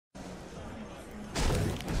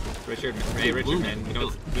Richard, hey Richard, man, you know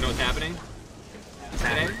what's happening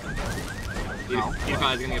today? No.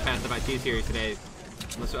 PewDiePie is gonna get passed up by T-Series today,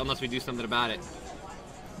 unless we do something about it.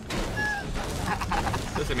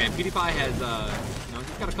 Listen, man, PewDiePie has, you know,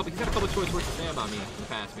 he's got a couple choice words to say about me in the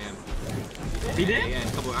past, man. He did? Yeah,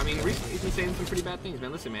 I mean, recently he's been saying some pretty bad things,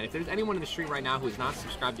 man. Listen, man, if there's anyone in the stream right now who is not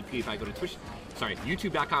subscribed to PewDiePie, go to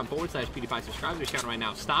youtube.com/PewDiePie. Subscribe to his channel right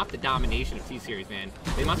now. Stop the domination of T-Series, man.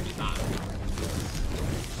 They must be stopped.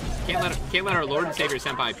 Can't let our Lord and Savior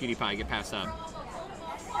Senpai PewDiePie get passed up.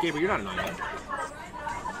 Gabriel, you're not annoying, man.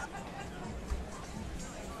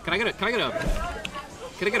 Can I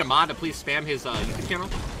get a mod to please spam his YouTube channel?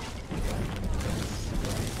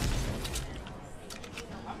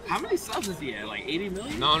 How many subs is he at? Like 80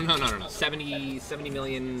 million? No. 70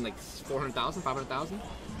 million, like 400,000, 500,000?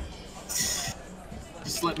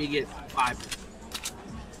 Just let me get 5.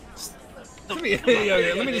 Let me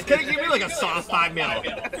just give me like a sauce 5 mil.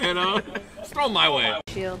 You know? Just throw them my way.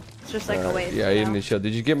 Shield. It's just like a wave. Yeah, I didn't the shield.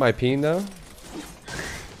 Did you get my peen though?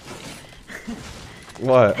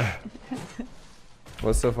 What?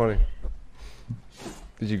 What's so funny?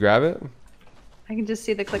 Did you grab it? I can just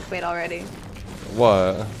see the clickbait already.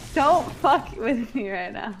 What? Don't fuck with me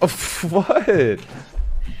right now. What? Did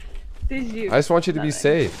you? I just want you to be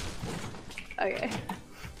safe. Okay.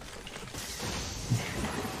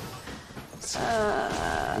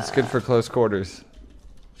 It's good for close quarters.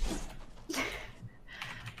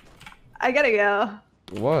 I gotta go.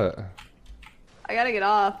 What? I gotta get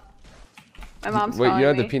off. My mom's Wait, calling you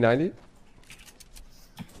had me. the P90?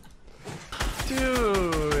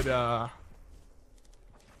 Dude,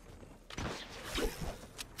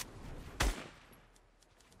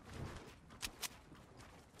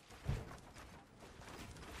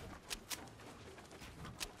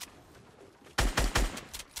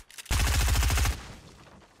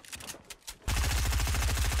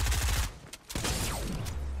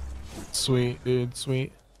 sweet, dude,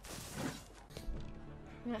 sweet.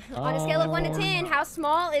 On a scale of 1 to 10, how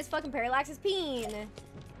small is fucking Parallax's peen?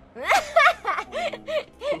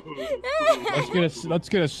 Let's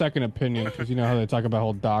get a second opinion, because you know how they talk about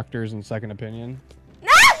whole doctors and second opinion.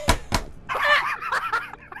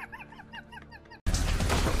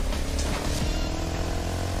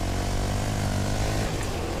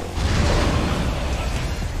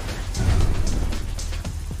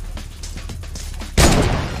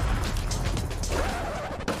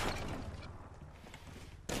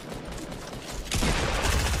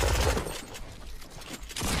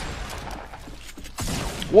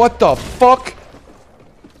 What the fuck?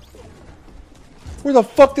 Where the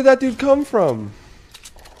fuck did that dude come from?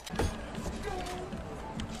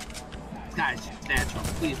 Guys, natural.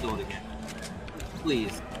 Please do it again.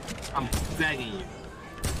 Please. I'm begging you.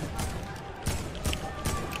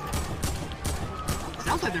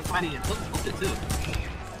 Sounds like they're fighting in Tilted too.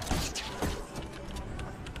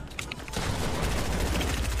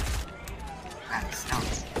 That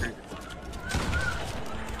sounds crazy.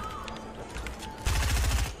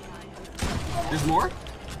 There's more?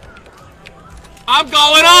 I'm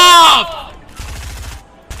going off!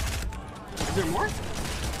 Is there more?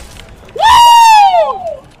 Woo!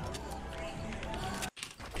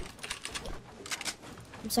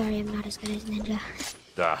 I'm sorry, I'm not as good as Ninja.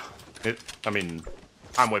 I mean,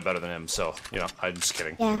 I'm way better than him, so, you know, I'm just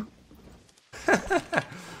kidding. Yeah.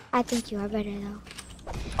 I think you are better, though.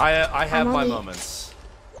 I have my moments.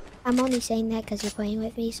 I'm only saying that because you're playing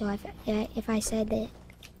with me, so if I said that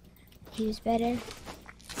he was better,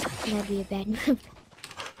 that'd be a bad move.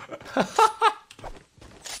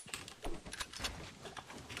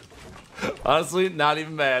 Honestly, not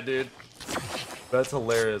even mad, dude. That's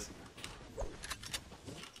hilarious.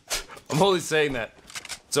 I'm only saying that.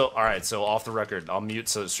 So, alright, so off the record, I'll mute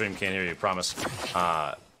so the stream can't hear you, promise.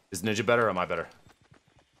 Is Ninja better or am I better?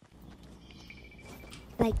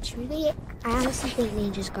 Like, truly, I honestly think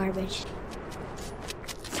Ninja's garbage.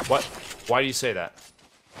 What? Why do you say that?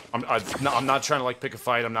 I'm not trying to, like, pick a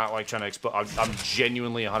fight. I'm not, like, trying to expose. I'm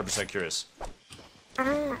genuinely 100% curious.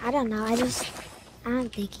 I don't know. I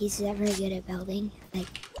don't think he's ever good at building.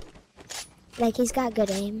 Like he's got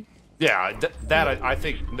good aim. Yeah, I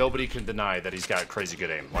think nobody can deny that he's got crazy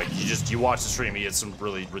good aim. Like, you watch the stream, he hits some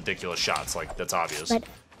really ridiculous shots. Like, that's obvious. But,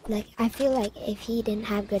 like, I feel like if he didn't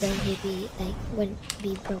have good aim, he'd be, like, wouldn't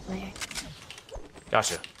be pro player.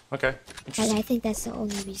 Gotcha. Okay. And I think that's the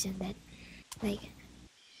only reason that, like,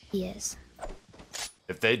 he is.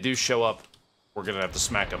 If they do show up, we're gonna have to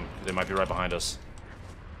smack them. They might be right behind us.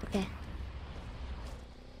 Okay.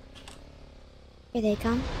 Here they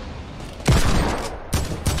come.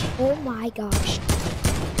 Oh my gosh.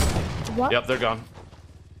 What? Yep, they're gone.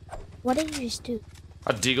 What did you just do?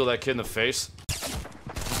 I'd deagle that kid in the face.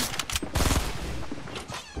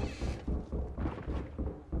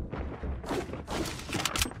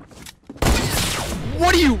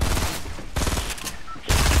 What are you?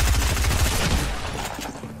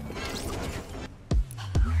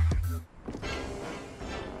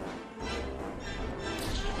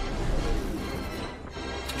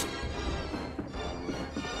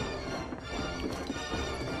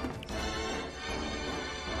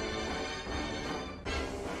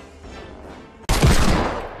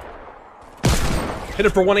 Hit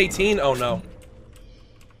it for 118. Oh no.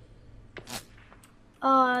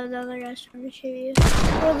 Oh, the other guy's trying to shoot you.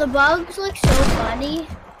 Well, the bugs look so funny.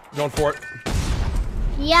 Going for it.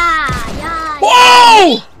 Yeah.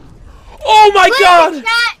 Whoa! Oh my god!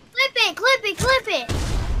 Clip it.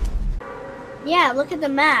 Yeah, look at the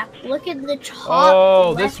map. Look at the top.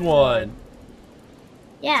 Oh, this one.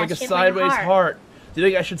 Yeah, It's like a shaped sideways heart. heart. Do you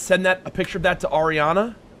think I should send a picture of that to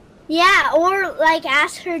Ariana? Yeah, or like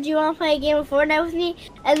ask her, do you want to play a game of Fortnite with me?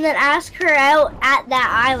 And then ask her out at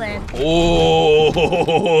that island.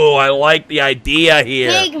 Oh, I like the idea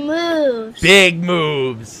here. Big moves. Big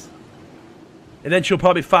moves. And then she'll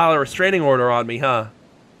probably file a restraining order on me, huh?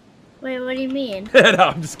 Wait, what do you mean? No,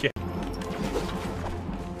 I'm just kidding.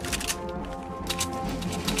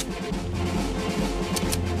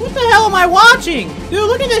 What the hell am I watching? Dude,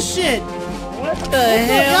 look at this shit. What the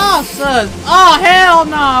hell? Y'all sus. Oh, hell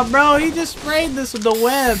nah, bro. He just sprayed this with the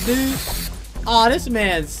web, dude. Oh, this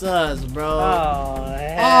man sus, bro.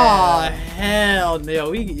 Oh, Hell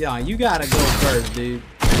no. You gotta go first, dude.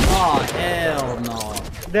 Oh, hell no.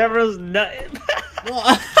 There was nothing.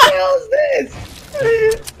 What the hell is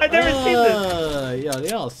this? I've never seen this. Yo,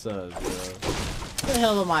 y'all sus, bro. What the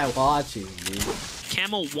hell am I watching, dude?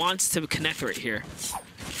 Camel wants to connect right here.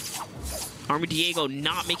 Army Diego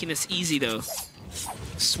not making this easy though.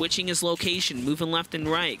 Switching his location, moving left and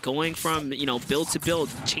right, going from, you know, build to build,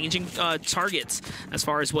 changing targets as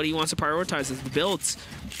far as what he wants to prioritize as the builds.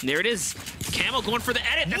 And there it is. Camel going for the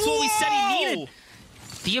edit. That's what we said he needed.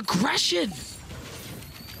 The aggression.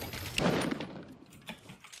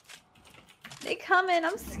 They coming.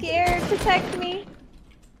 I'm scared. Protect me.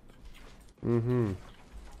 Mm-hmm.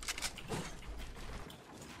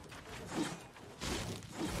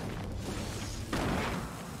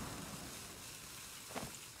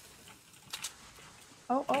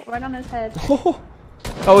 Oh, right on his head.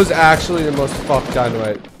 That was actually the most fucked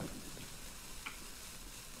dynamite.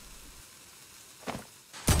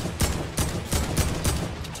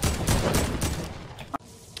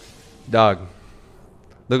 Dog,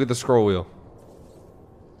 look at the scroll wheel.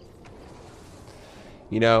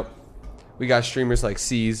 You know, we got streamers like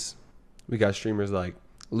C's. We got streamers like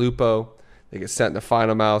Lupo. They get sent in the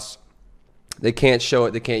final mouse. They can't show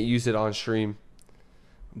it. They can't use it on stream.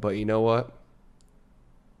 But you know what?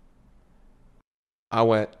 I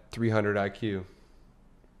went 300 IQ.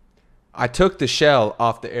 I took the shell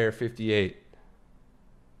off the Air 58.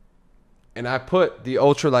 And I put the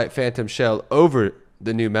ultralight Phantom shell over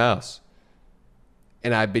the new mouse.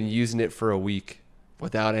 And I've been using it for a week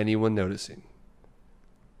without anyone noticing.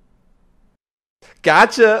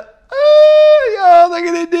 Gotcha! Oh, yo, look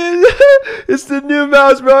at it, dude. It's the new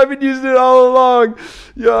mouse, bro. I've been using it all along.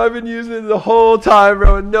 Yo, I've been using it the whole time,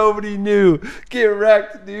 bro, and nobody knew. Get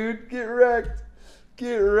wrecked, dude. Get wrecked.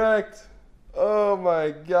 Get wrecked. Oh my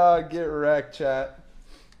god, get wrecked, chat.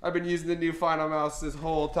 I've been using the new final mouse this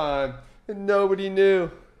whole time, and nobody knew.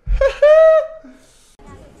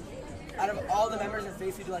 Out of all the members of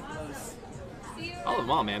FaZe, who do you like the most? All of them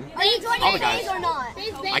all, man. Are you joining all the guys. FaZe or not?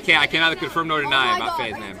 I can neither confirm nor deny about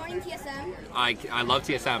FaZe, Are man. you joining TSM? I love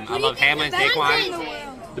TSM. I love Hamlin,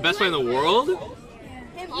 Daquan. The best player in the world?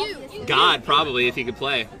 You. God, probably, if he could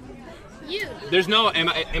play. You. There's no,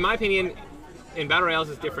 in my opinion, in Battle Royales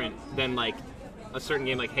is different than like a certain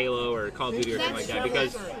game like Halo or Call of Duty or something like that,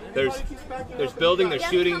 because there's building, there's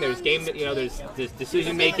shooting, there's game, you know, there's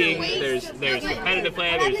decision making, there's competitive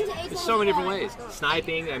play, there's so many different ways.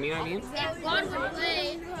 Sniping, I mean. If God would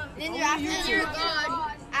play, then you're after your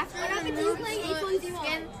God. After what happened to you playing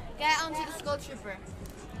skin, get onto the Skull Trooper.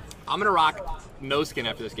 I'm gonna rock no skin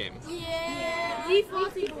after this game. Yeah. Be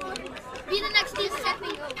the next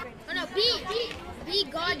TSM. Oh no, be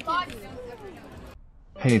God.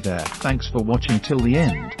 Hey there, thanks for watching till the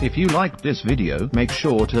end. If you liked this video, make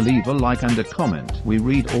sure to leave a like and a comment. We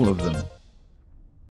read all of them.